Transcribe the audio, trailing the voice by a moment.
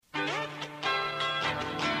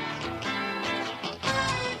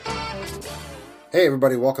Hey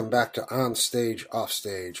everybody, welcome back to On Stage, Off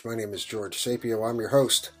Stage. My name is George Sapio, I'm your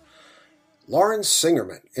host. Lauren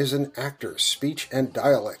Singerman is an actor, speech and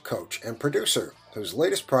dialect coach, and producer whose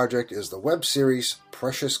latest project is the web series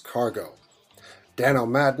Precious Cargo. Dano,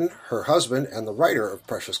 Madden, her husband and the writer of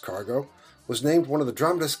Precious Cargo, was named one of the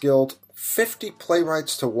Dramatists Guild 50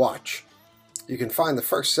 playwrights to watch. You can find the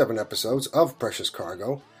first 7 episodes of Precious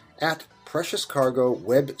Cargo at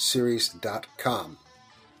preciouscargowebseries.com.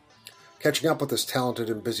 Catching up with this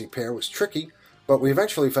talented and busy pair was tricky, but we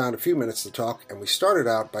eventually found a few minutes to talk, and we started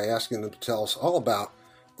out by asking them to tell us all about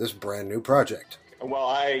this brand new project. Well,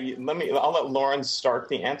 I'll let Lauren start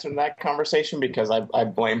the answer to that conversation because I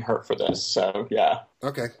blame her for this. So yeah.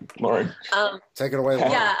 Okay. Lauren. Take it away,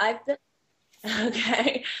 Lauren. Yeah,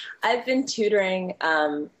 I've been tutoring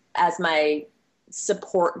as my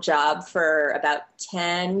support job for about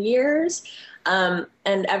 10 years. And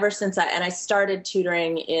ever since I started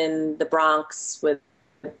tutoring in the Bronx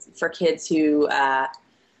for kids who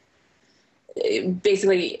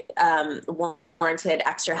basically warranted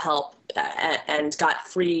extra help and got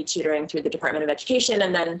free tutoring through the Department of Education.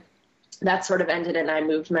 And then that sort of ended and I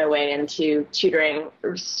moved my way into tutoring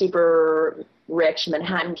super rich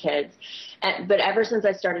Manhattan kids. But ever since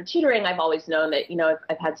I started tutoring, I've always known that,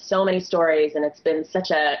 I've had so many stories and it's been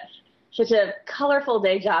such a colorful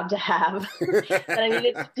day job to have that I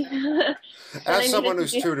needed to As someone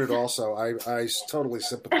who's tutored also, I totally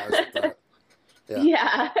sympathize with that.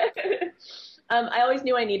 Yeah. I always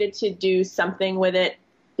knew I needed to do something with it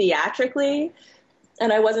theatrically,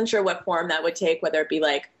 and I wasn't sure what form that would take, whether it be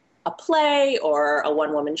like a play or a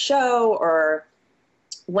one-woman show. Or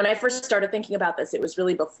when I first started thinking about this, it was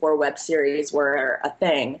really before web series were a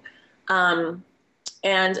thing.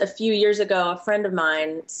 And a few years ago, a friend of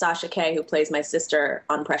mine, Sasha Kay, who plays my sister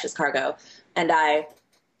on Precious Cargo, and I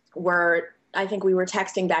think we were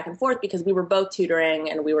texting back and forth because we were both tutoring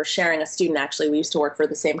and we were sharing a student. Actually, we used to work for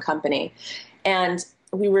the same company, and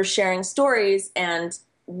we were sharing stories. And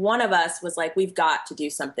one of us was like, we've got to do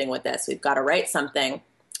something with this. We've got to write something.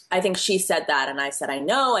 I think she said that. And I said, I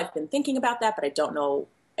know, I've been thinking about that, but I don't know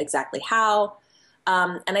exactly how.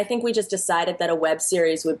 And I think we just decided that a web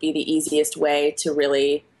series would be the easiest way to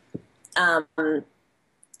really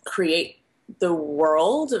create the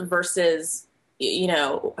world versus,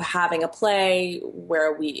 having a play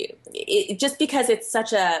where just because it's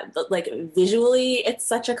such a, visually, it's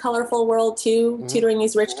such a colorful world too, mm-hmm. tutoring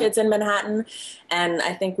these rich kids in Manhattan. And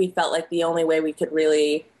I think we felt like the only way we could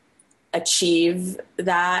really achieve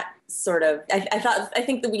that sort of, I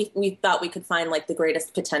think that we thought we could find like the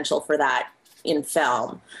greatest potential for that in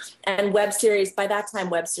film. And web series, by that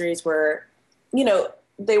time, web series were,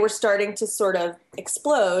 they were starting to sort of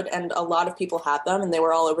explode, and a lot of people had them, and they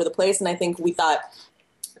were all over the place. And I think we thought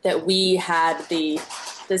that we had the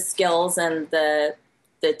skills and the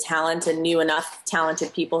talent and knew enough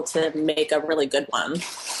talented people to make a really good one.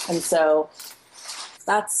 And so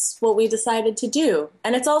that's what we decided to do.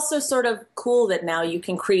 And it's also sort of cool that now you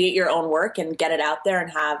can create your own work and get it out there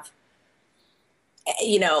and have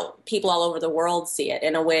people all over the world see it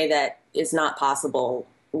in a way that is not possible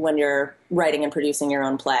when you're writing and producing your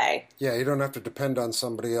own play. Yeah, you don't have to depend on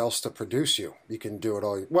somebody else to produce you. You can do it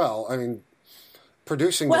all.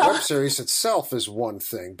 Producing the web series itself is one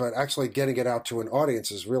thing, but actually getting it out to an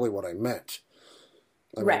audience is really what I meant.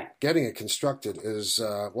 Right. Getting it constructed is,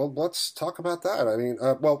 let's talk about that. Let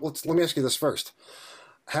me ask you this first.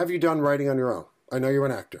 Have you done writing on your own? I know you're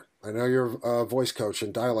an actor. I know you're a voice coach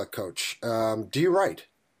and dialect coach. Do you write?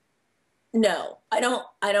 No, I don't.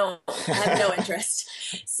 I have no interest.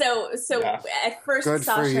 So yeah. At first, good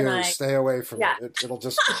Sasha for you. And I stay away from it. It'll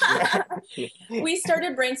just. We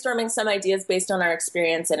started brainstorming some ideas based on our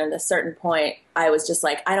experience, and at a certain point, I was just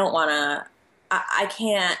like, I don't want to. I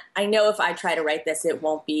can't. I know if I try to write this, it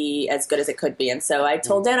won't be as good as it could be. And so I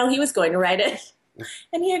told Dano he was going to write it,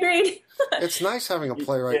 and he agreed. It's nice having a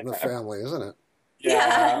playwright in the family, isn't it?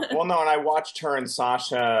 Yeah. Well, no, and I watched her and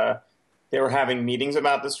Sasha. They were having meetings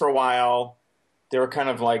about this for a while. They were kind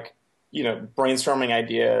of like, brainstorming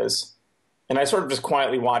ideas. And I sort of just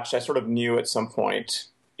quietly watched. I sort of knew at some point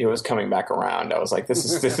it was coming back around. I was like, this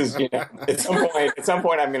is at some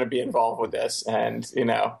point I'm going to be involved with this. And,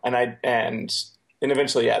 and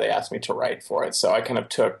eventually, they asked me to write for it. So I kind of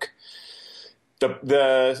took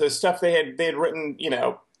the stuff they had written,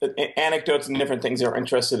 anecdotes and different things they were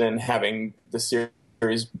interested in having the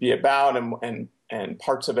series be about and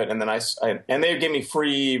parts of it, and then and they gave me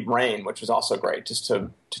free reign, which was also great, just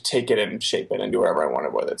to take it and shape it and do whatever I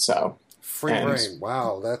wanted with it. So free reign,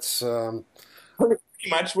 wow, that's pretty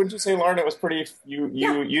much. Wouldn't you say, Lauren? It was pretty. You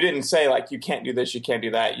didn't say like you can't do this, you can't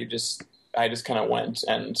do that. I just kind of went,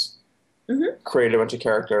 and created a bunch of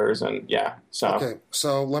characters, and yeah. So Okay,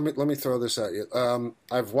 so let me throw this at you.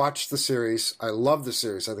 I've watched the series. I love the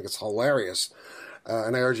series. I think it's hilarious,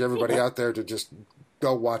 and I urge everybody out there to just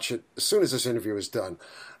go watch it as soon as this interview is done.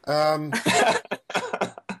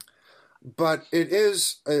 But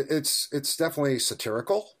it's definitely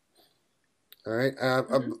satirical. All right.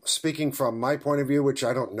 Speaking from my point of view, which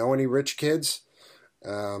I don't know any rich kids,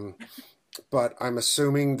 but I'm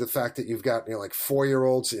assuming the fact that you've got like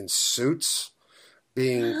 4-year-olds in suits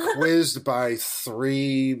being quizzed by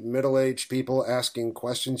 3 middle-aged people asking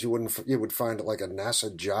questions you would find at like a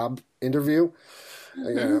NASA job interview.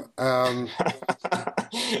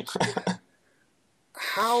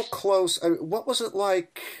 How close? What was it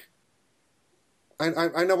like? I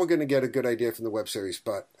know we're going to get a good idea from the web series,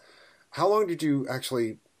 but how long did you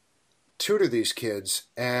actually tutor these kids,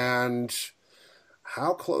 and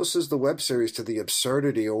how close is the web series to the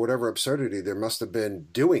absurdity or whatever absurdity there must have been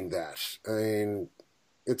doing that? I mean,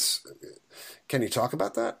 can you talk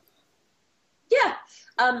about that? Yeah.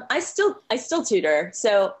 I still tutor.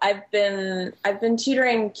 So I've been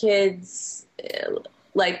tutoring kids,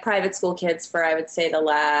 like private school kids, for I would say the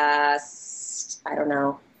last, I don't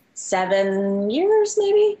know, 7 years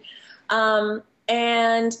maybe.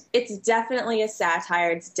 And it's definitely a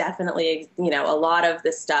satire. It's definitely, a lot of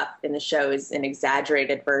the stuff in the show is an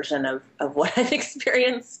exaggerated version of what I've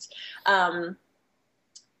experienced.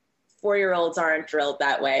 4-year-olds aren't drilled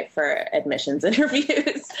that way for admissions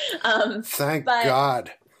interviews. Thank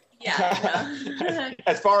God. Yeah.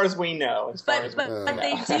 As far as we know. But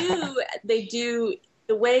they do.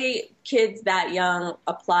 The way kids that young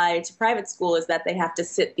apply to private school is that they have to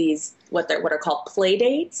sit these what are called play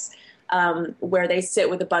dates, where they sit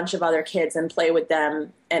with a bunch of other kids and play with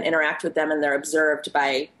them and interact with them, and they're observed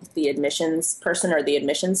by the admissions person or the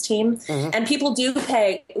admissions team. Mm-hmm. And people do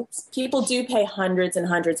pay hundreds and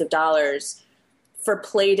hundreds of dollars for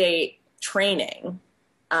play date training.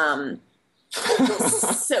 So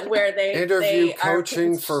where they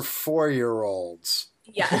coaching for 4-year-olds.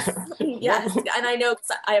 Yes, yes, and I know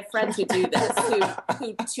I have friends who do this,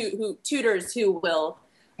 who tutors who will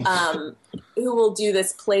do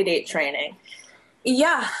this play date training.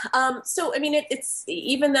 Yeah. So I mean, it's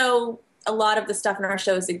even though a lot of the stuff in our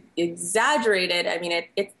show is exaggerated. I mean,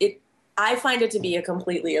 I find it to be a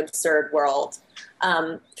completely absurd world.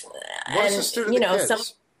 What does this do to the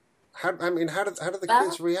kids? How do the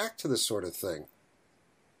kids react to this sort of thing?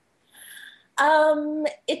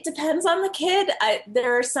 It depends on the kid.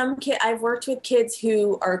 There are some I've worked with kids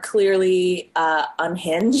who are clearly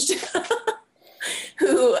unhinged.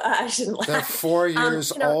 Who I shouldn't laugh. They're 4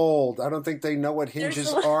 years old. I don't think they know what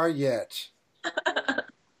hinges are yet.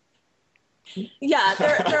 Yeah,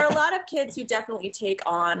 there are a lot of kids who definitely take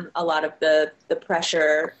on a lot of the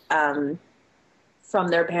pressure from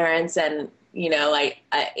their parents, and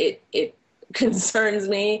it concerns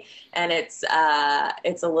me, and it's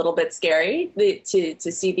a little bit scary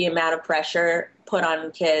to see the amount of pressure put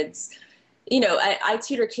on kids. I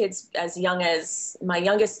tutor kids as young as, my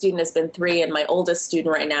youngest student has been 3, and my oldest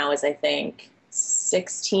student right now is, I think,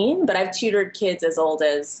 16. But I've tutored kids as old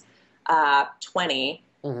as 20,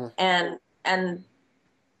 mm-hmm. and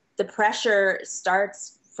the pressure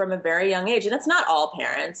starts from a very young age, and it's not all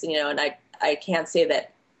parents, and I can't say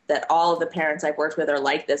that all of the parents I've worked with are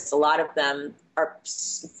like this. A lot of them are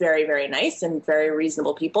very, very nice and very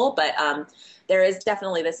reasonable people, but there is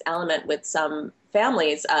definitely this element with some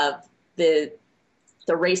families of the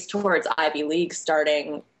race towards Ivy League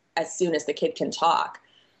starting as soon as the kid can talk.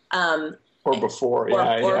 Or before.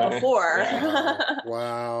 Yeah.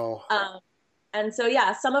 Wow. And so,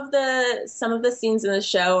 yeah, some of the scenes in the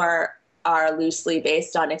show are loosely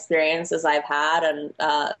based on experiences I've had, and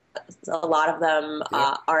a lot of them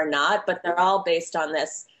are not, but they're all based on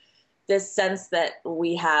this sense that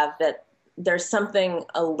we have that there's something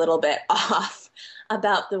a little bit off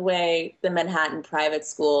about the way the Manhattan private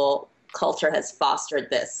school culture has fostered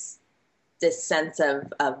this sense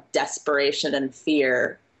of desperation and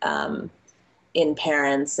fear in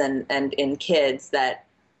parents and in kids, that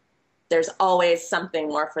there's always something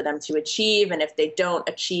more for them to achieve. And if they don't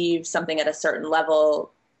achieve something at a certain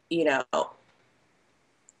level,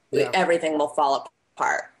 everything will fall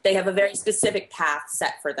apart. They have a very specific path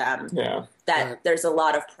set for them that there's a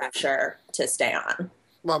lot of pressure to stay on.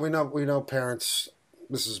 Well, we know parents,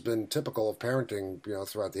 this has been typical of parenting,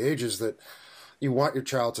 throughout the ages, that you want your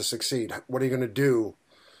child to succeed. What are you going to do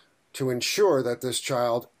to ensure that this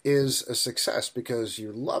child is a success? Because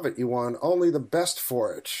you love it. You want only the best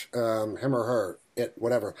for it, him or her, it,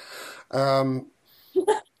 whatever.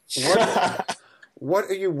 What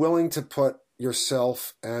are you willing to put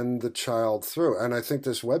yourself and the child through. And I think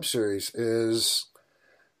this web series is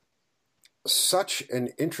such an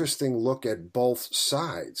interesting look at both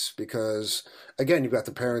sides because, again, you've got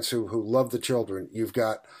the parents who love the children. You've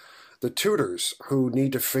got the tutors who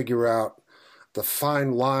need to figure out the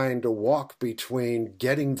fine line to walk between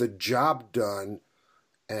getting the job done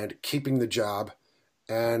and keeping the job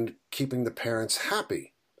and keeping the parents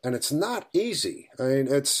happy. And it's not easy.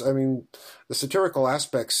 I mean, the satirical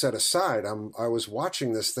aspects set aside, I was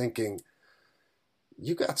watching this thinking,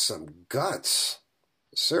 you got some guts.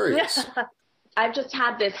 Serious. I've just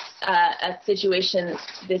had this a situation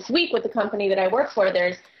this week with the company that I work for.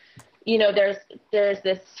 There's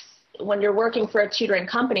this, when you're working for a tutoring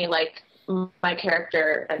company, like my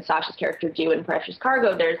character and Sasha's character do in Precious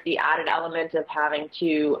Cargo, there's the added element of having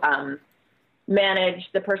to manage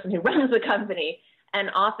the person who runs the company. And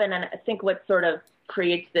often, and I think what sort of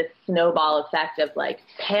creates this snowball effect of like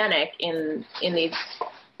panic in these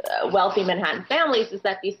wealthy Manhattan families is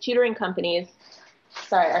that these tutoring companies,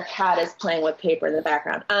 sorry, our cat is playing with paper in the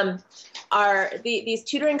background, these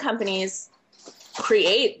tutoring companies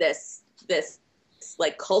create this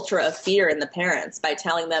like culture of fear in the parents by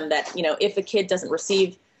telling them that, if a kid doesn't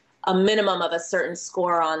receive a minimum of a certain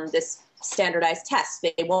score on this standardized test,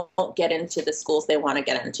 they won't get into the schools they want to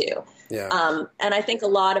get into. Yeah. And I think a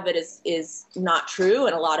lot of it is not true,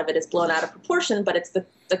 and a lot of it is blown out of proportion, but it's the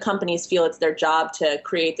companies feel it's their job to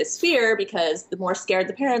create this fear because the more scared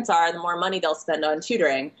the parents are, the more money they'll spend on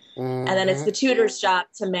tutoring. Mm-hmm. And then it's the tutor's job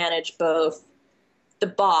to manage both the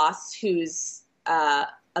boss, who's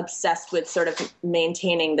obsessed with sort of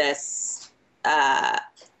maintaining this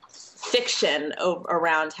fiction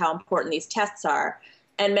around how important these tests are,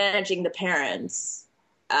 and managing the parents,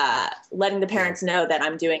 letting the parents know that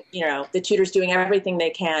I'm doing, the tutor's doing everything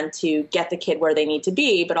they can to get the kid where they need to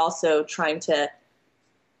be, but also trying to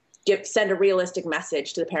send a realistic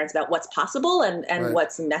message to the parents about what's possible and right.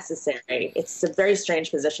 What's necessary. It's a very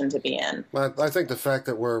strange position to be in. I think the fact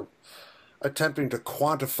that we're attempting to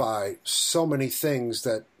quantify so many things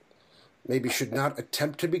that maybe should not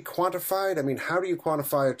attempt to be quantified. I mean, how do you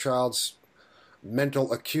quantify a child's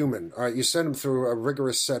mental acumen? All right, you send them through a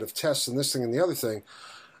rigorous set of tests and this thing and the other thing,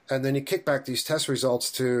 and then you kick back these test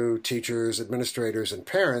results to teachers, administrators, and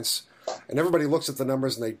parents, and everybody looks at the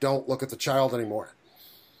numbers and they don't look at the child anymore.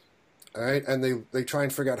 All right, and they try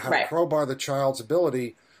and figure out how right. to crowbar the child's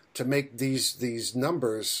ability to make these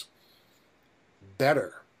numbers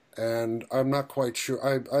better. And I'm not quite sure.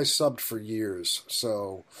 I subbed for years,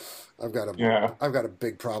 so I've got a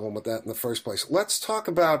big problem with that in the first place. Let's talk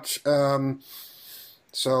about.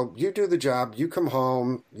 So you do the job, you come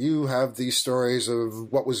home, you have these stories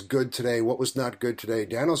of what was good today, what was not good today.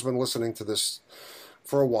 Dano's been listening to this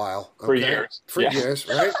for a while. Okay? For years,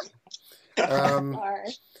 right? Now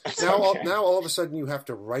all of a sudden you have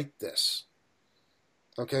to write this.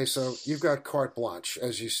 Okay, so you've got carte blanche,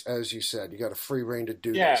 as you said. You got a free rein to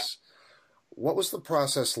do this. What was the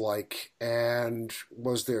process like, and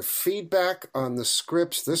was there feedback on the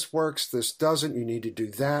scripts? This works, this doesn't, you need to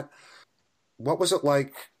do that. What was it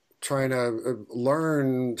like trying to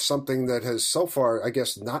learn something that has so far, I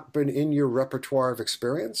guess, not been in your repertoire of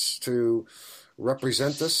experience to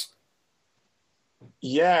represent this?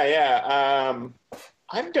 I've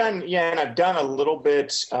done a little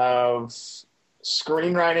bit of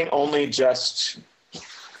screenwriting, only just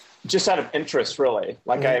out of interest, really.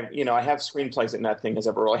 Like mm-hmm. I have screenplays that nothing has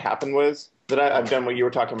ever really happened with, that I've done what you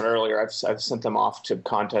were talking about earlier. I've sent them off to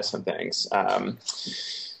contests and things.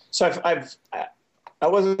 So I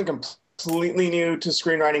wasn't completely new to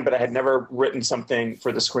screenwriting, but I had never written something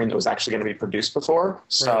for the screen that was actually going to be produced before.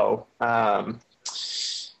 So, but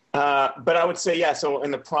I would say, yeah. So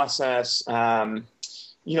in the process, I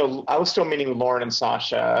was still meeting Lauren and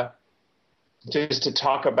Sasha just to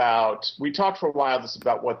talk about. We talked for a while just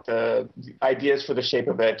about what the ideas for the shape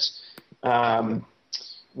of it.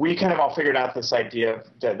 We kind of all figured out this idea of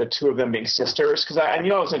the two of them being sisters, because I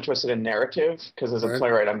knew I was interested in narrative, because as a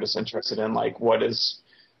playwright, I'm just interested in like what is,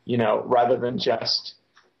 rather than just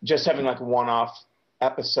having like one-off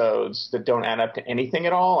episodes that don't add up to anything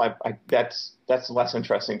at all. That's less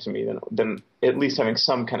interesting to me than at least having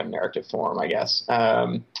some kind of narrative form, I guess.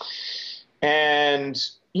 And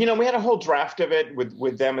we had a whole draft of it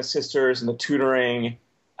with them as sisters and the tutoring.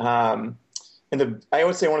 And I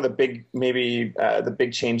would say one of the big, maybe the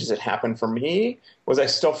big changes that happened for me was I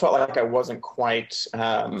still felt like I wasn't quite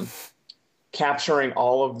capturing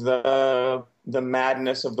all of the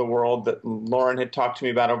madness of the world that Lauren had talked to me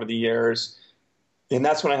about over the years. And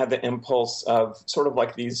that's when I had the impulse of sort of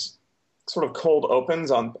like these sort of cold opens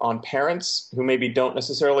on parents who maybe don't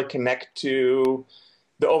necessarily connect to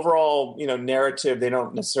the overall, narrative, they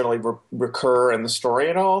don't necessarily recur in the story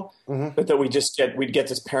at all, but that we'd get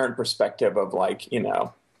this parent perspective of like,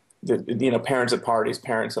 parents at parties,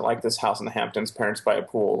 parents at like this house in the Hamptons, parents by a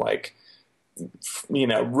pool, like,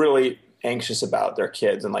 really anxious about their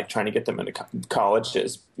kids and like trying to get them into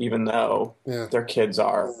colleges, even though their kids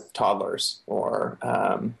are toddlers or,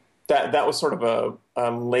 that was sort of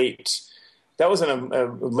a late, that was a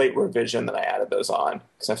late revision that I added those on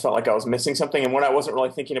because I felt like I was missing something. And what I wasn't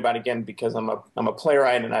really thinking about, again, because I'm a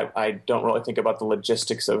playwright and I don't really think about the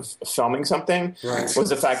logistics of filming something, was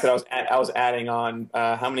the fact that I was adding on,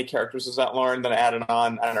 how many characters was that, Lauren, that I added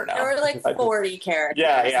on? I don't know. There were like 40 characters.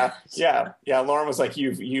 Yeah. Lauren was like,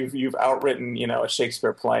 you've outwritten, a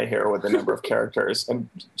Shakespeare play here with the number of characters. And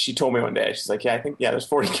she told me one day, she's like, I think, there's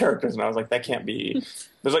 40 characters. And I was like, that can't be.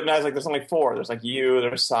 There's only 4. There's like you,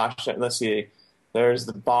 there's Sasha, let's see, there's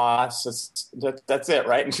the boss. That's it,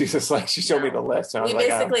 right? And she's just like, she showed me the list. And I was we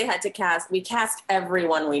basically had to cast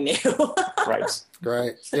everyone we knew. Right.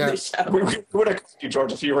 Right. Yeah. We would have cast you,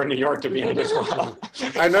 George, if you were in New York to be in it as well.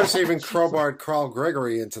 I noticed even crowbarred Carl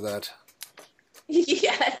Gregory into that.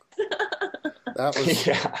 Yes. That was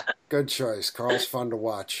good choice. Carl's fun to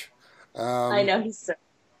watch. I know, he's so.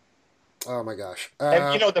 Oh my gosh!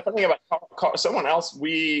 And the funny thing about Carl, someone else,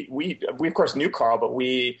 we of course knew Carl, but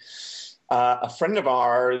a friend of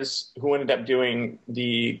ours who ended up doing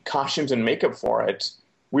the costumes and makeup for it,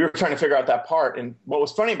 we were trying to figure out that part. And what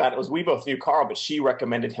was funny about it was we both knew Carl, but she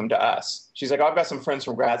recommended him to us. She's like, I've got some friends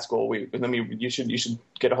from grad school. You should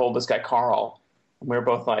get a hold of this guy Carl. And we were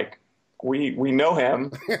both like, we know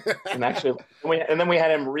him, and actually, and then we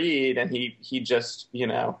had him read, and he just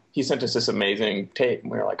he sent us this amazing tape,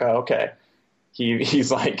 and we were like, oh, okay,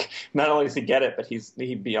 he's like, not only does he get it, but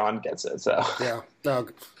he beyond gets it. So yeah, no,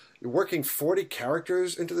 you're working 40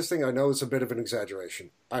 characters into this thing. I know it's a bit of an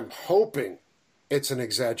exaggeration. I'm hoping it's an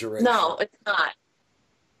exaggeration. No, it's not.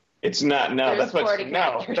 It's not. No, There's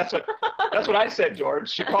that's what I said,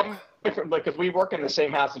 George. She called me because we work in the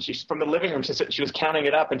same house, and she's from the living room. She was counting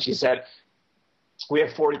it up, and she said, "We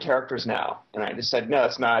have 40 characters now." And I just said, "No,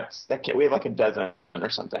 it's not. We have like a dozen or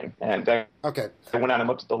something." And okay, I went out and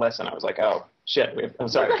looked at the list, and I was like, "Oh shit, I'm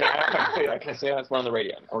sorry. Can I say that? We're on the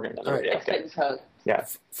radio. We're going to be on the radio." Okay. Yeah.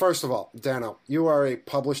 First of all, Dano, you are a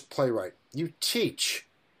published playwright. You teach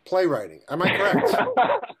playwriting. Am I correct?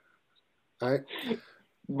 All right.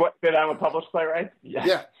 What, that I'm a published playwright?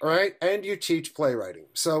 Yeah, right. And you teach playwriting.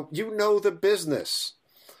 So you know the business.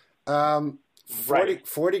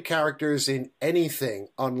 40 characters in anything,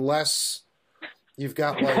 unless you've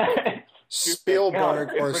got like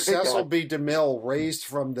Spielberg or Cecil B. DeMille raised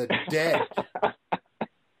from the dead.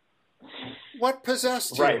 What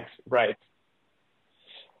possessed you? Right.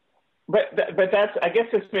 But that's, I guess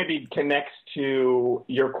this maybe connects to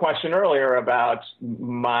your question earlier about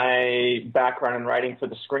my background in writing for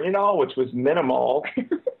the screen and all, which was minimal.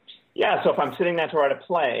 Yeah, so if I'm sitting down to write a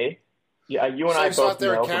play, you and I both thought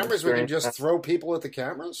there know are cameras, we can just throw people at the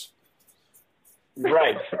cameras?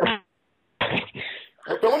 Right.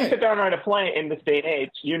 But when you sit down and write a play in this day and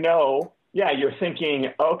age, you're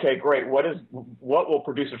thinking, okay, great. What will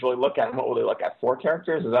producers really look at, and what will they look at? 4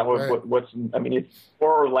 characters? Is that what's? I mean, it's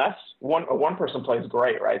 4 or less. One person plays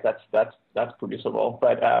great, right? That's producible.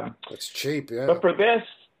 But it's cheap, yeah. But for this,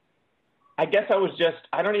 I guess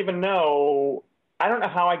I don't even know. I don't know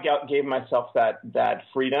how I gave myself that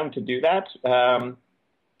freedom to do that.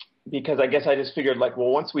 Because I guess I just figured, like, well,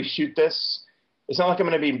 once we shoot this, it's not like I'm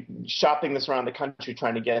going to be shopping this around the country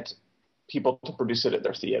trying to get people to produce it at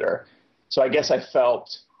their theater. So I guess I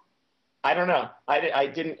felt, I don't know.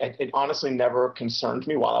 It honestly never concerned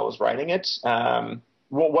me while I was writing it.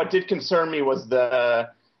 What did concern me was the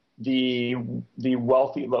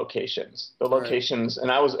wealthy locations, the locations. Right.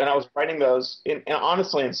 And I was writing those and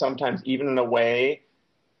honestly, and sometimes even in a way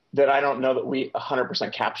that I don't know that we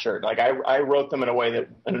 100% captured. Like I wrote them in a way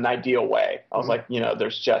in an ideal way. I was like,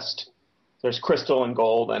 there's crystal and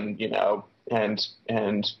gold and,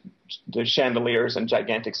 and the chandeliers and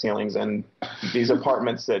gigantic ceilings and these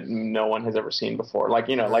apartments that no one has ever seen before. Like,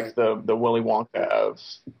 like the Willy Wonka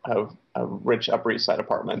of rich Upper East Side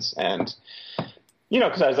apartments. And,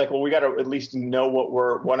 cause I was like, well, we got to at least know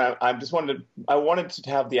I wanted to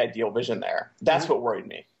have the ideal vision there. That's what worried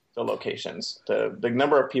me. The locations, the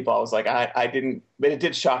number of people. I was like, but it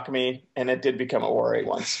did shock me, and it did become a worry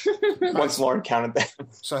once Lauren counted them.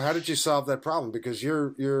 So how did you solve that problem? Because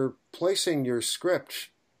you're placing your script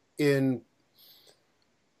in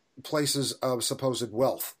places of supposed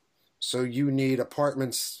wealth, so you need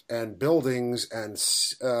apartments and buildings and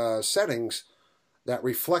settings that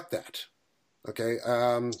reflect that. Okay,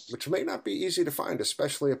 which may not be easy to find,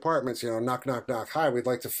 especially apartments. Knock, knock, knock. Hi, we'd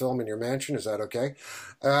like to film in your mansion. Is that okay?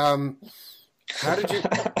 How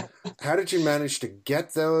did you manage to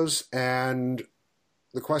get those? And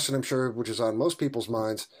the question, I'm sure, which is on most people's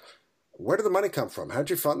minds, where did the money come from? How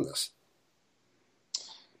did you fund this?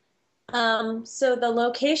 So the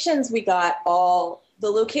locations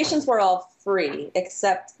were all free,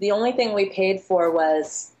 except the only thing we paid for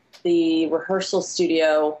was the rehearsal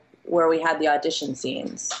studio where we had the audition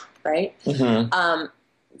scenes, right? Mm-hmm.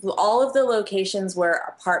 All of the locations were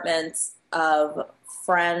apartments of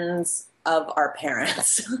friends of our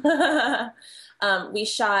parents. We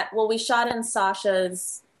shot in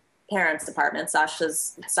Sasha's parents' apartment.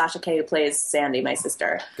 Sasha Kay, who plays Sandy, my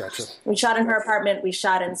sister. Gotcha. We shot in her apartment. We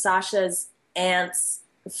shot in Sasha's aunt's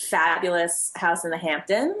fabulous house in the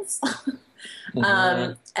Hamptons.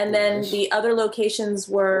 And then the other locations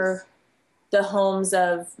were the homes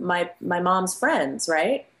of my mom's friends,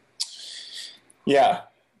 right? Yeah,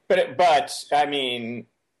 but I mean,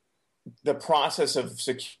 the process of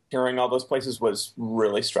securing all those places was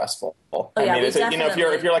really stressful. I mean, if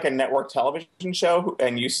you're like a network television show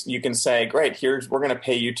and you can say, great, we're going to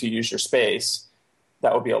pay you to use your space,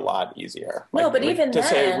 that would be a lot easier. Even then,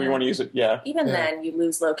 say we want to use it, then you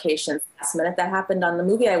lose locations last minute. That happened on the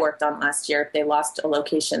movie I worked on last year. They lost a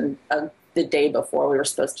location the day before we were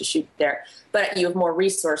supposed to shoot there. But you have more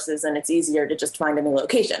resources and it's easier to just find a new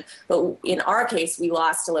location. But in our case, we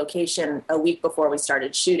lost a location a week before we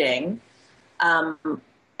started shooting. And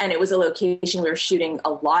it was a location we were shooting a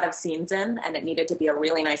lot of scenes in, and it needed to be a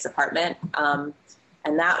really nice apartment. And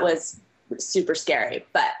that was super scary.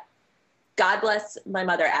 But God bless my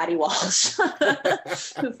mother, Addie Walsh,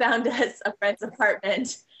 who found us a friend's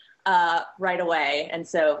apartment right away. And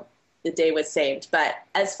so the day was saved. But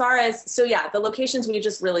as far as, the locations, we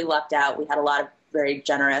just really lucked out. We had a lot of very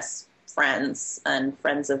generous friends and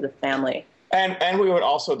friends of the family. And we would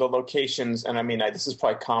also, the locations, and I mean, this is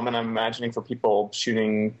probably common, I'm imagining, for people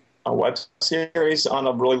shooting a web series on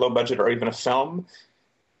a really low budget or even a film,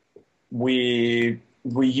 we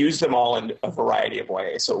use them all in a variety of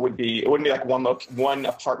ways. So it wouldn't be like one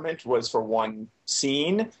apartment was for one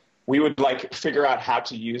scene. We would figure out how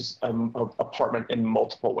to use an apartment in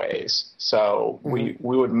multiple ways. So we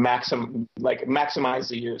would maximize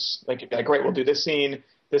the use. Great, we'll do this scene.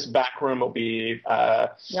 This back room will be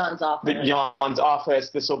Jan's office. Jan's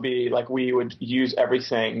office. This will be we would use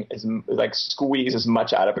everything as squeeze as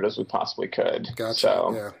much out of it as we possibly could. Gotcha.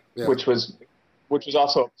 So, yeah. Which was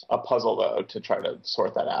also a puzzle though to try to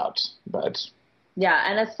sort that out. But yeah,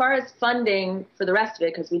 and as far as funding for the rest of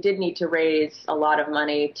it, because we did need to raise a lot of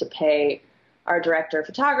money to pay our director of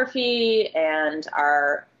photography and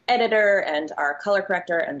our editor and our color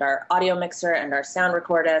corrector and our audio mixer and our sound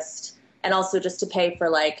recordist. And also just to pay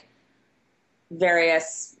for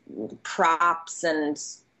various props and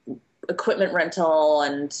equipment rental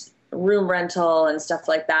and room rental and stuff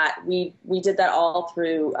like that. We did that all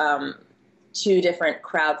through 2 different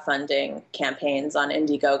crowdfunding campaigns on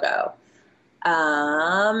Indiegogo.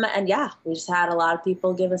 And we just had a lot of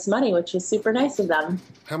people give us money, which was super nice of them.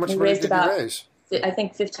 How much money did you raise? I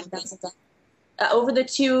think $15,000. Over the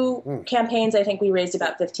 2 campaigns, I think we raised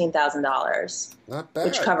about $15,000. Not bad.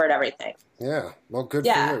 Which covered everything. Yeah. Well, good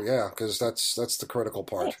for you. Yeah, because that's the critical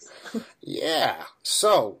part. Thanks. Yeah.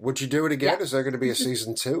 So, would you do it again? Yeah. Is there going to be a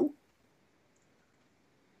season 2?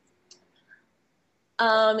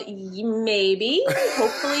 Maybe.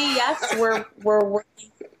 Hopefully, yes. We're working.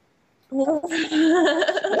 Well,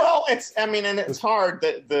 it's hard.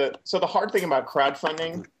 So the hard thing about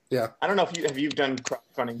crowdfunding. Yeah, I don't know if you've done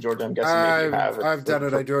crowdfunding, Georgia. I'm guessing maybe you have. I've done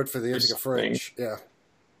it. I do it for the Ithaca Fringe. Yeah,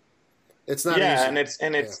 it's not easy. and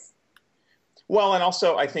it's well, and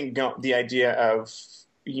also I think the idea of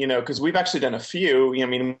because we've actually done a few. I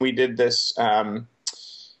mean, we did this. I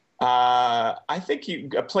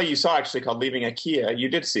think a play you saw actually called Leaving IKEA. You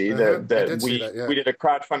did see that we did a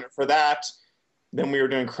crowdfunder for that. Then we were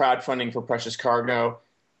doing crowdfunding for Precious Cargo.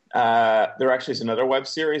 There actually is another web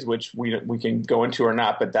series which we can go into or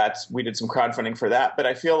not, but we did some crowdfunding for that. But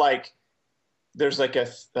I feel like there's a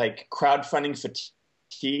crowdfunding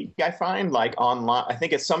fatigue. I find online. I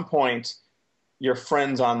think at some point your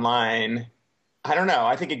friends online. I don't know.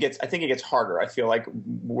 I think it gets harder. I feel like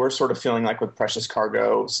we're sort of feeling like with Precious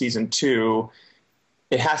Cargo season 2.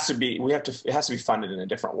 It has to be funded in a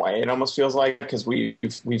different way. It almost feels like because we've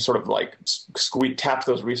sort of tapped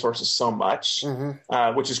those resources so much,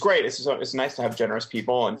 which is great. It's nice to have generous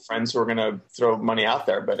people and friends who are going to throw money out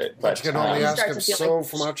there. But you can only ask them so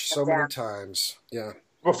much, so many times. Yeah.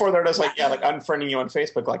 before they're just like, yeah, like unfriending you on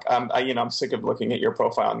Facebook. Like, I'm sick of looking at your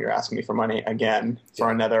profile and you're asking me for money again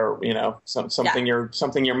for another, something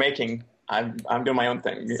you're making. I'm doing my own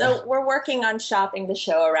thing. Yeah. So we're working on shopping the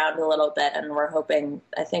show around a little bit, and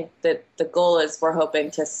I think that the goal is we're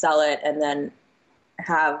hoping to sell it and then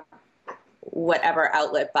have whatever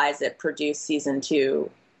outlet buys it produce season 2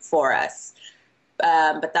 for us.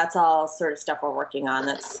 But that's all sort of stuff we're working on.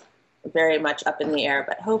 That's very much up in the air,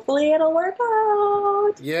 but hopefully it'll work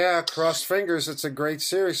out. Yeah, cross fingers. It's a great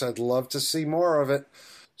series. I'd love to see more of it.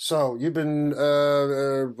 So you've been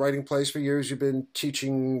writing plays for years. You've been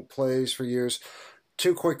teaching plays for years.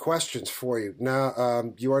 2 quick questions for you.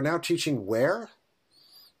 Now, you are now teaching where?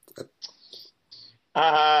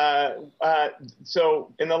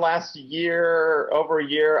 So in the last over a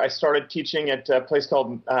year, I started teaching at a place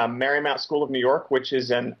called Marymount School of New York, which is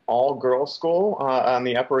an all-girls school on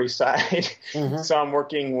the Upper East Side. Mm-hmm. So I'm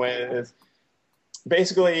working with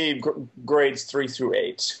basically grades 3 through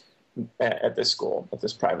 8 at this school, at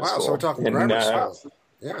this private school. Wow, so we're talking grammar school.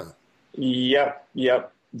 Yeah.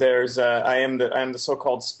 Yep. There's I am the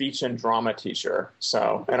so-called speech and drama teacher.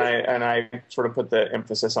 So and I sort of put the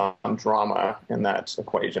emphasis on drama in that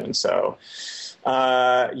equation. So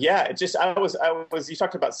it just I was you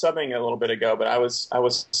talked about subbing a little bit ago, but I was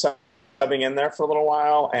subbing in there for a little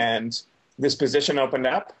while, and this position opened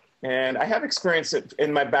up, and I have experience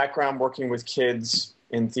in my background working with kids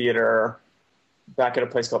in theater back at a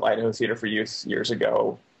place called Idaho Theater for Youth years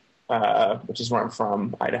ago, which is where I'm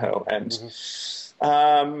from, Idaho, and. Mm-hmm.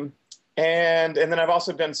 And then I've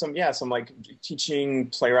also done some like teaching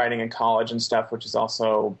playwriting in college and stuff, which is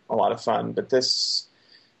also a lot of fun. But this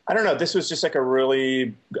was just like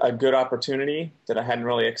a good opportunity that I hadn't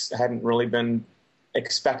really been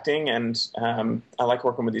expecting. And, I like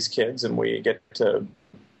working with these kids, and we get to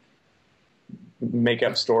make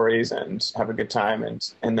up stories and have a good time.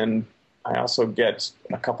 And then I also get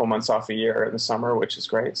a couple months off a year in the summer, which is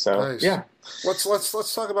great. So nice. Yeah, let's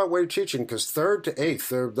talk about where you're teaching, because 3rd to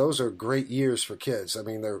 8th, those are great years for kids. I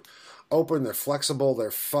mean, they're open, they're flexible,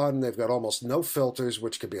 they're fun. They've got almost no filters,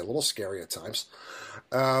 which can be a little scary at times.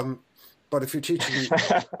 But if you're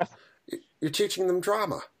teaching them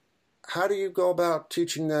drama, how do you go about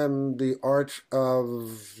teaching them the art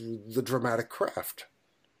of the dramatic craft?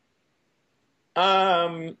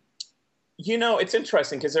 It's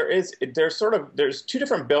interesting because there's 2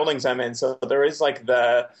 different buildings I'm in. So there is like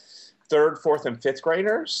the 3rd, 4th, and 5th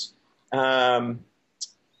graders,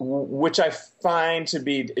 which I find to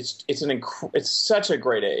be it's such a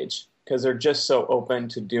great age because they're just so open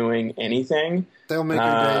to doing anything. They'll make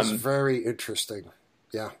your days very interesting.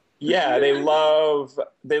 Yeah. Yeah, they love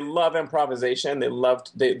improvisation.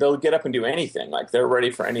 They'll get up and do anything. Like they're ready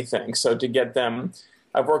for anything. So to get them,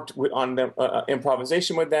 I've worked on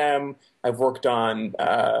improvisation with them. I've worked on,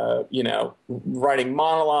 writing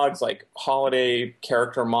monologues, like holiday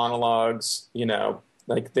character monologues.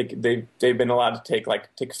 Like they've been allowed to take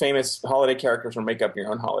famous holiday characters or make up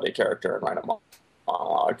your own holiday character and write a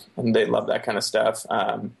monologue, and they love that kind of stuff.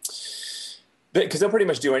 Because they'll pretty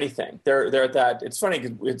much do anything. They're at that. It's funny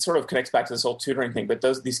because it sort of connects back to this whole tutoring thing. But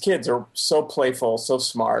these kids are so playful, so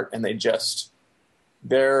smart, and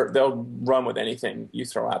they'll run with anything you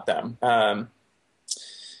throw at them.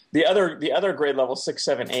 The other grade level 6,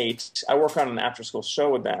 7, 8, I work on an after school show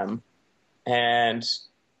with them, and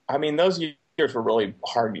I mean those years were really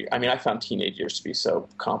hard. I mean I found teenage years to be so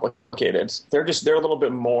complicated. They're a little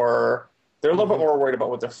bit more. They're a little bit more worried about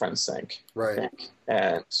what their friends think. Right. I think.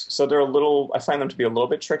 And so I find them to be a little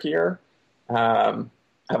bit trickier.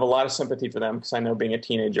 I have a lot of sympathy for them because I know being a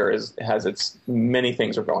teenager has its many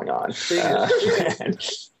things are going on.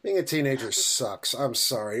 Being a teenager sucks. I'm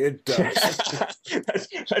sorry, it does.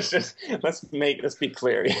 let's be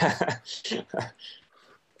clear. Yeah.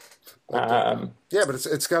 Yeah, but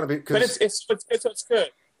it's got to be. But it's good.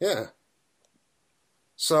 Yeah.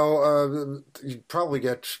 So you probably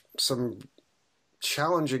get some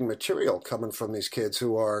challenging material coming from these kids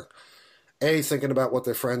who are thinking about what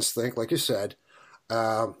their friends think, like you said.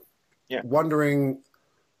 Wondering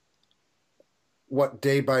what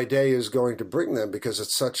day by day is going to bring them, because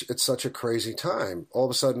it's such a crazy time. All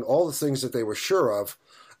of a sudden, all the things that they were sure of,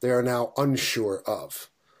 they are now unsure of.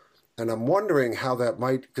 And I'm wondering how that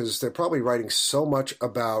might, because they're probably writing so much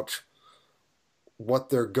about what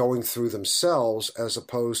they're going through themselves as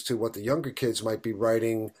opposed to what the younger kids might be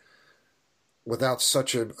writing without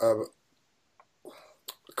such a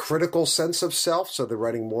critical sense of self. So they're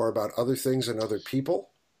writing more about other things and other people.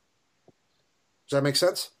 Does that make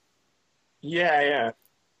sense? Yeah.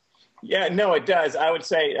 No, it does. I would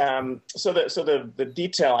say so. The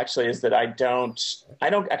detail actually is that I don't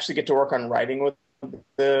actually get to work on writing with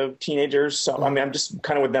the teenagers. So, I mean, I'm just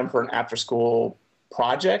kind of with them for an after-school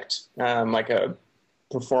project, like a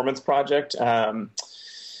performance project.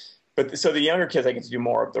 But so the younger kids I get to do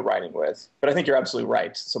more of the writing with. But I think you're absolutely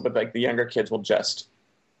right. So, but like the younger kids will just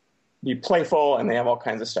be playful, and they have all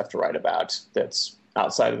kinds of stuff to write about that's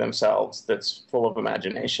outside of themselves, that's full of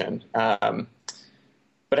imagination.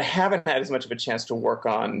 But I haven't had as much of a chance to work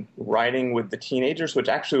on writing with the teenagers, which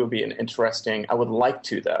actually would be an interesting. I would like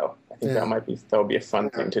to, though. I think that would be a fun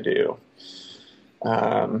thing to do.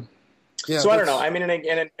 So I don't know. I mean,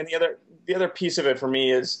 and the other piece of it for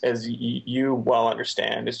me is, as you well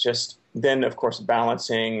understand, is just then, of course,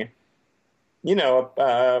 balancing,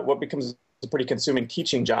 what becomes a pretty consuming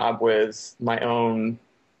teaching job with my own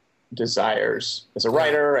desires as a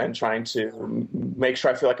writer and trying to make sure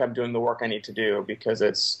I feel like I'm doing the work I need to do, because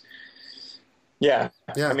it's, I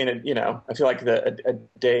mean, I feel like a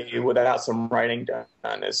day without some writing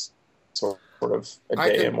done is sort of a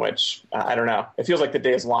day in which, I don't know, it feels like the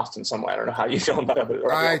day is lost in some way. I don't know how you feel about it.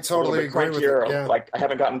 I totally agree with you. Yeah. Like I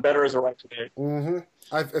haven't gotten better as a writer today. Mm-hmm.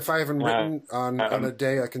 If I haven't written on a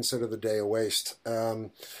day, I consider the day a waste.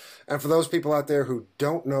 And for those people out there who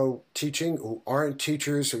don't know teaching, who aren't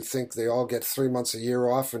teachers, who think they all get 3 months a year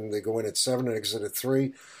off and they go in at 7 and exit at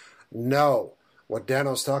 3, no. What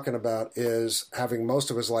Dano's talking about is having most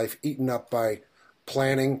of his life eaten up by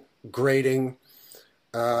planning, grading,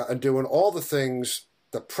 and doing all the things,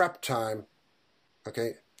 the prep time,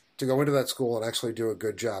 okay, to go into that school and actually do a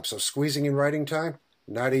good job. So squeezing in writing time,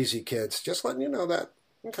 not easy, kids. Just letting you know that.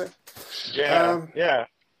 Okay. Yeah.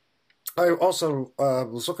 I also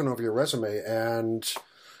was looking over your resume, and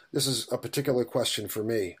this is a particular question for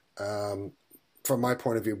me, from my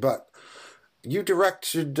point of view, but you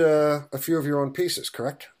directed a few of your own pieces,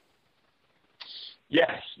 correct?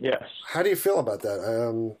 Yes. How do you feel about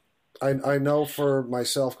that? I know for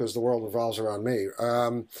myself, because the world revolves around me,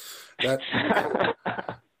 that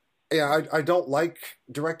I don't like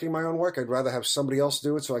directing my own work. I'd rather have somebody else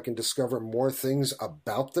do it so I can discover more things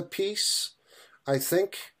about the piece, I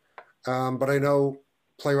think. But I know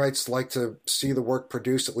playwrights like to see the work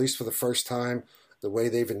produced, at least for the first time, the way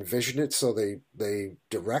they've envisioned it, so they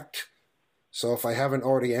direct. So if I haven't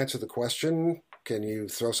already answered the question, can you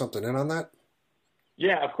throw something in on that?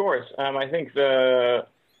 Yeah, of course. I think the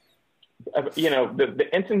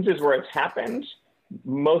instances where it's happened,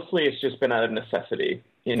 mostly it's just been out of necessity.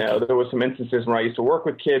 There was some instances where I used to work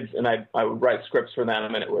with kids, and I would write scripts for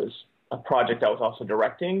them, and it was a project I was also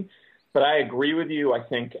directing. But I agree with you. I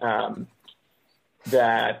think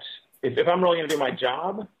that if I'm really going to do my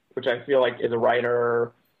job, which I feel like as a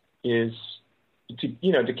writer is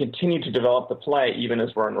to continue to develop the play, even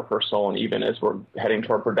as we're in rehearsal and even as we're heading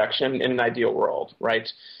toward production in an ideal world,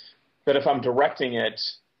 right? But if I'm directing it,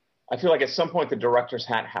 I feel like at some point the director's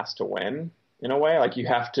hat has to win in a way. Like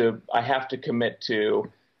I have to commit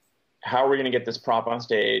to how are we going to get this prop on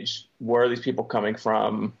stage? Where are these people coming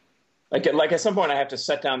from? Like at some point I have to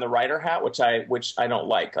set down the writer hat, which I don't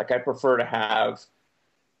like. Like I prefer to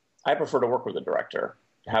work with a director,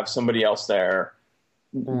 have somebody else there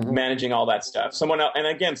managing all that stuff. Someone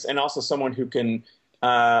else, and also someone who can.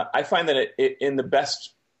 I find that in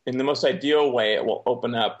the most ideal way, it'll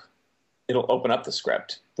open up the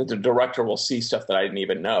script. That the director will see stuff that I didn't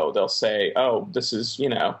even know. They'll say, "Oh, this is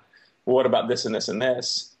what about this and this and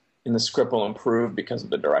this?" And the script will improve because of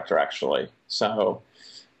the director actually. So.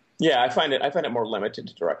 Yeah, I find it more limited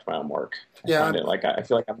to direct my own work. I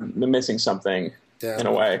feel like I'm missing something in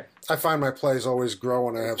a way. I find my plays always grow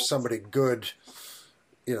when I have somebody good,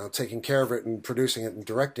 taking care of it and producing it and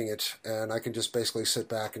directing it, and I can just basically sit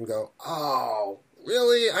back and go, "Oh,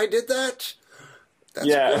 really? I did that?" That's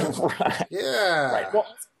good. Right. Yeah. Right. Well,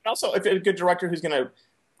 also, if a good director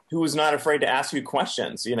who is not afraid to ask you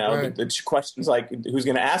questions, Right. the questions like who's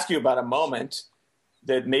going to ask you about a moment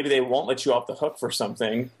that maybe they won't let you off the hook for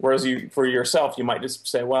something. Whereas for yourself, you might just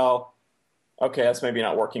say, well, okay, that's maybe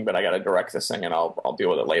not working, but I got to direct this thing and I'll deal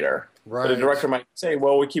with it later. Right. But a director might say,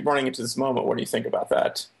 well, we keep running into this moment. What do you think about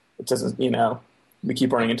that? It doesn't, we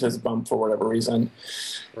keep running into this bump for whatever reason.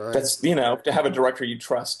 Right. That's, to have a director you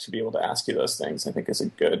trust to be able to ask you those things, I think is a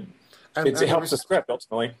good, it helps the script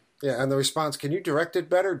ultimately. Yeah. And the response, can you direct it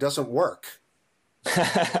better? Doesn't work.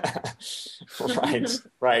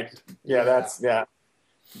 Right. Yeah. That's a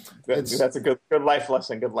good life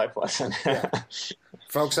lesson. Good life lesson. Yeah.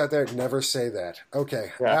 Folks out there, never say that.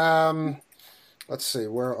 Okay. Yeah. Let's see.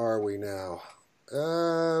 Where are we now?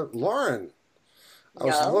 Lauren,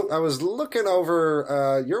 I was looking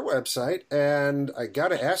over your website, and I got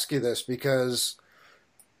to ask you this because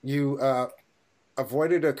you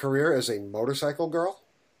avoided a career as a motorcycle girl.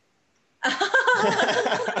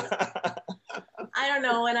 I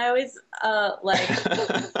when I was like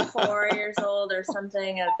 4 years old or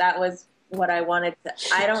something, that was what I wanted to.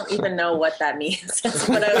 I don't even know what that means. That's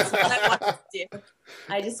what I wanted to do.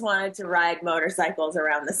 I just wanted to ride motorcycles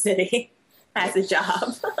around the city as a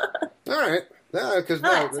job. All right, yeah, because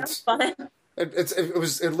Sounds fun.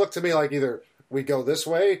 It looked to me like either we go this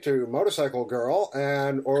way to Motorcycle Girl,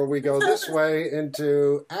 or we go this way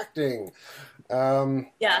into acting.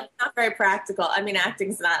 Yeah, not very practical. I mean,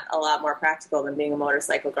 acting's not a lot more practical than being a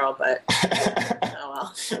motorcycle girl, but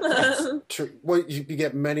oh well. True. Well, you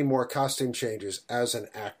get many more costume changes as an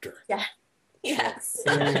actor. Yeah. Yes.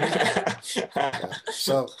 Yeah.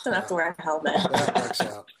 So don't have to wear a helmet. That works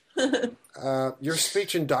out. You're a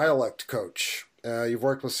speech and dialect coach. You've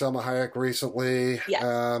worked with Selma Hayek recently.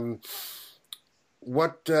 Yeah.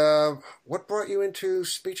 What brought you into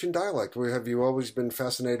speech and dialect? Have you always been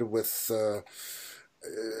fascinated with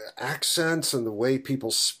accents and the way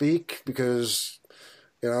people speak? Because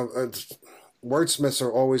wordsmiths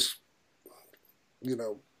are always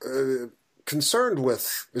concerned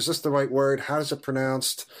with, is this the right word? How is it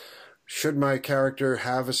pronounced? Should my character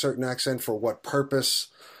have a certain accent for what purpose?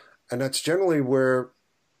 And that's generally where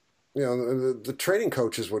the training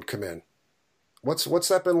coaches would come in. What's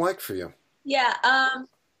that been like for you? Yeah,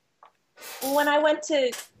 when I went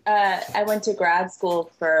to grad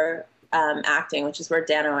school for acting, which is where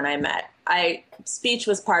Dano and I met. Speech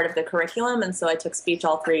was part of the curriculum, and so I took speech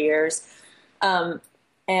all 3 years,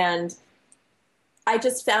 and I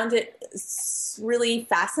just found it really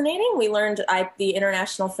fascinating. We learned the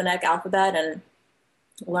International Phonetic Alphabet and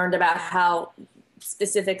learned about how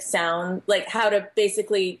specific sound, like how to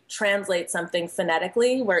basically translate something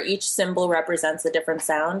phonetically, where each symbol represents a different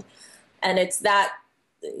sound. And it's that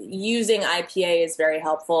using IPA is very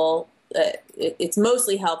helpful. It's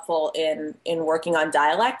mostly helpful in working on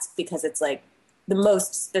dialects because it's like the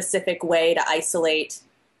most specific way to isolate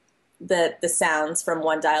the sounds from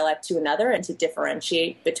one dialect to another and to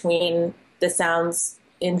differentiate between the sounds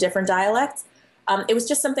in different dialects. It was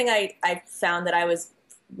just something I found that I was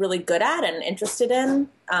really good at and interested in,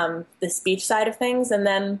 the speech side of things. And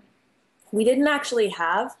then we didn't actually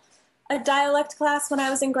have a dialect class when I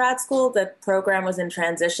was in grad school. The program was in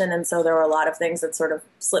transition, and so there were a lot of things that sort of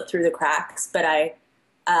slipped through the cracks. But I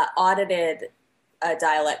audited a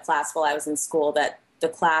dialect class while I was in school that the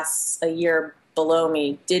class a year below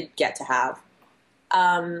me did get to have,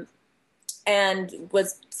 and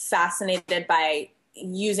was fascinated by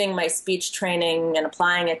using my speech training and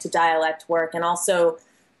applying it to dialect work, and also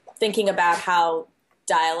thinking about how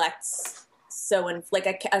dialects, so in like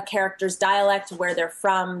a character's dialect, where they're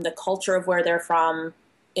from, the culture of where they're from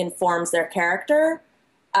informs their character.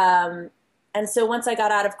 And so once I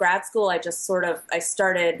got out of grad school, I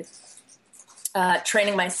started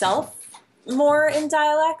training myself more in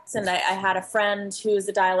dialects. And I had a friend who was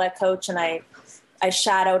a dialect coach, and I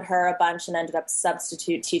shadowed her a bunch and ended up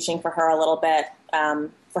substitute teaching for her a little bit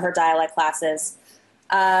for her dialect classes.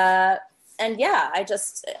 And yeah,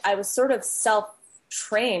 I was sort of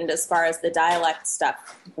self-trained as far as the dialect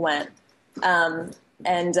stuff went, and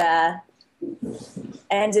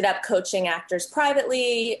ended up coaching actors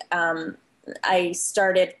privately. I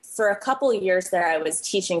started, for a couple of years there, I was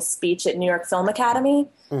teaching speech at New York Film Academy,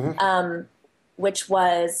 which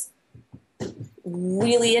was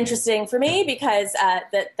really interesting for me because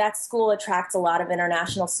that school attracts a lot of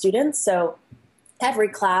international students. So every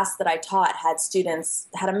class that I taught had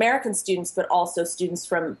American students, but also students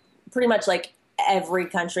from pretty much like every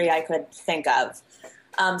country I could think of.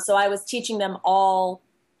 So I was teaching them all.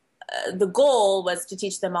 The goal was to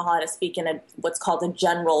teach them all how to speak in what's called a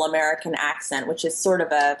general American accent, which is sort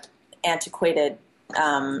of a antiquated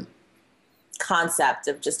concept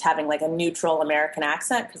of just having like a neutral American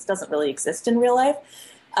accent, because it doesn't really exist in real life.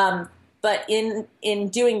 But in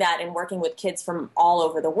doing that and working with kids from all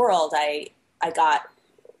over the world, I got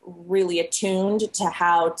really attuned to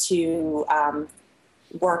how to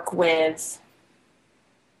work with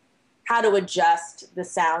how to adjust the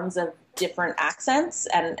sounds of different accents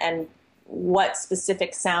and what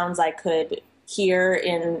specific sounds I could hear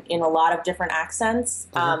in a lot of different accents.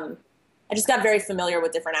 I just got very familiar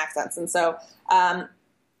with different accents. And so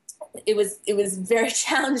it was a very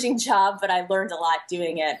challenging job, but I learned a lot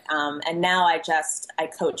doing it. And now I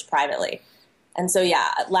coach privately. And so,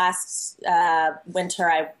 yeah, last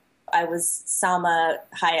winter I was Salma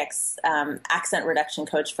Hayek's accent reduction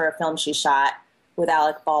coach for a film she shot with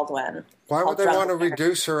Alec Baldwin. Why would they want to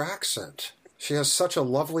reduce her accent? She has such a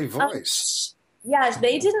lovely voice. Yeah,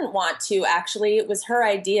 they didn't want to, actually. It was her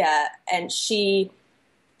idea, and she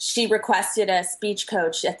requested a speech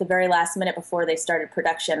coach at the very last minute before they started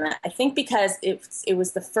production. I think because it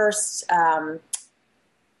was the first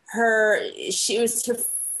she was her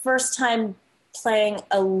first time playing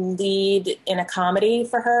a lead in a comedy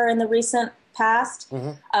for her in the recent past.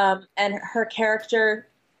 Mm-hmm. And her character,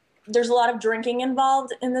 there's a lot of drinking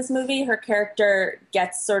involved in this movie. Her character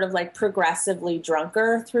gets sort of like progressively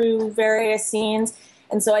drunker through various scenes.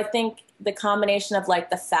 And so I think the combination of like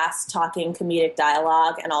the fast talking comedic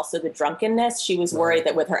dialogue and also the drunkenness, she was worried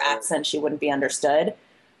that with her accent, she wouldn't be understood.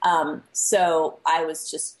 So I was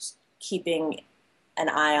just keeping an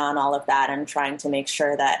eye on all of that and trying to make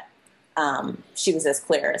sure that she was as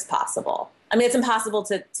clear as possible. I mean, it's impossible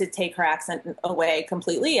to take her accent away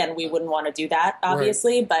completely, and we wouldn't want to do that,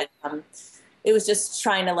 obviously, but it was just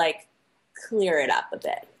trying to, like, clear it up a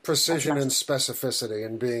bit. Precision and specificity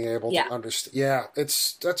and being able to understand. Yeah,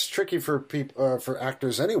 that's tricky for people, for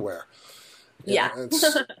actors anywhere. It's,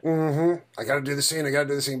 I got to do the scene,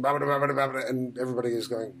 and everybody is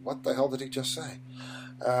going, what the hell did he just say?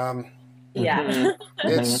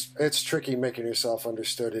 It's tricky making yourself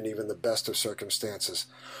understood in even the best of circumstances.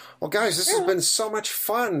 Well, guys, this has been so much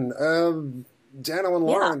fun. Dano and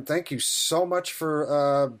Lauren, thank you so much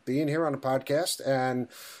for being here on the podcast and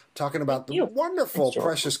talking about the wonderful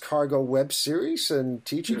Precious Cargo web series and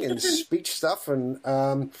teaching and speech stuff.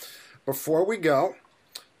 And before we go,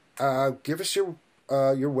 give us your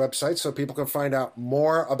website so people can find out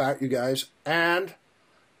more about you guys, and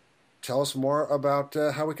tell us more about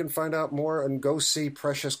how we can find out more and go see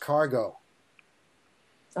Precious Cargo.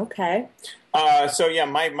 Okay.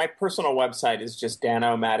 My personal website is just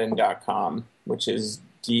danomadden.com, which is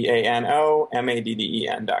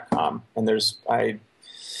DANOMADDEN.com. And I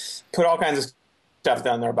put all kinds of stuff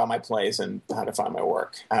down there about my plays and how to find my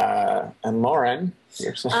work. And Lauren,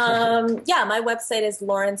 my website is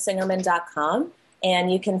laurensingerman.com,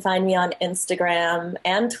 and you can find me on Instagram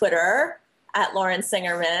and Twitter at Lauren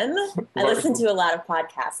Singerman. I listen to a lot of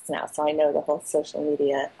podcasts now, so I know the whole social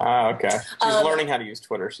media. Okay. She's learning how to use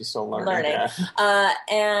Twitter. She's still learning.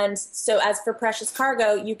 And so as for Precious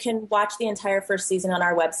Cargo, you can watch the entire first season on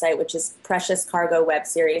our website, which is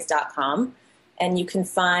preciouscargowebseries.com. And you can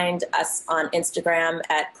find us on Instagram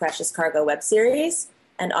at Precious Cargo Web Series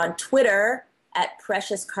and on Twitter at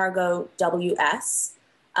Precious Cargo WS.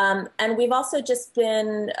 And we've also just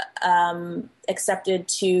been accepted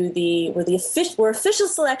to we're official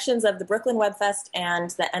selections of the Brooklyn Web Fest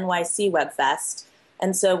and the NYC Web Fest.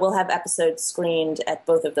 And so we'll have episodes screened at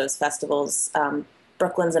both of those festivals.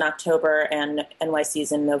 Brooklyn's in October and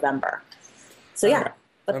NYC's in November. So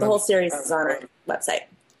but the whole series is on our website.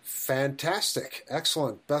 Fantastic.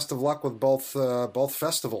 Excellent. Best of luck with both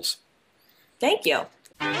festivals. Thank you.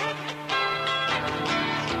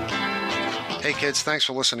 Hey kids, thanks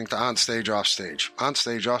for listening to On Stage, Off Stage. On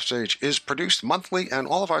Stage, Off Stage is produced monthly, and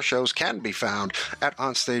all of our shows can be found at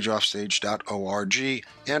onstageoffstage.org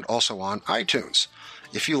and also on iTunes.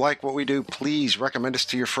 If you like what we do, please recommend us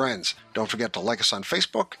to your friends. Don't forget to like us on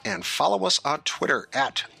Facebook and follow us on Twitter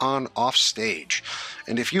at OnOffStage.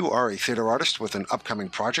 And if you are a theater artist with an upcoming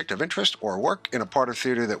project of interest or work in a part of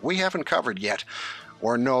theater that we haven't covered yet,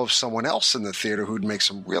 or know of someone else in the theater who'd make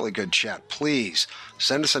some really good chat, please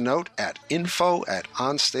send us a note at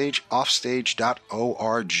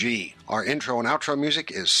info@onstageoffstage.org. Our intro and outro music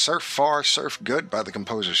is Surf Far, Surf Good by the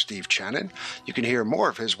composer Steve Channon. You can hear more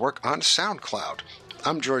of his work on SoundCloud.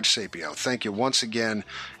 I'm George Sapio. Thank you once again,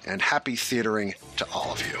 and happy theatering to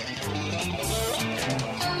all of you.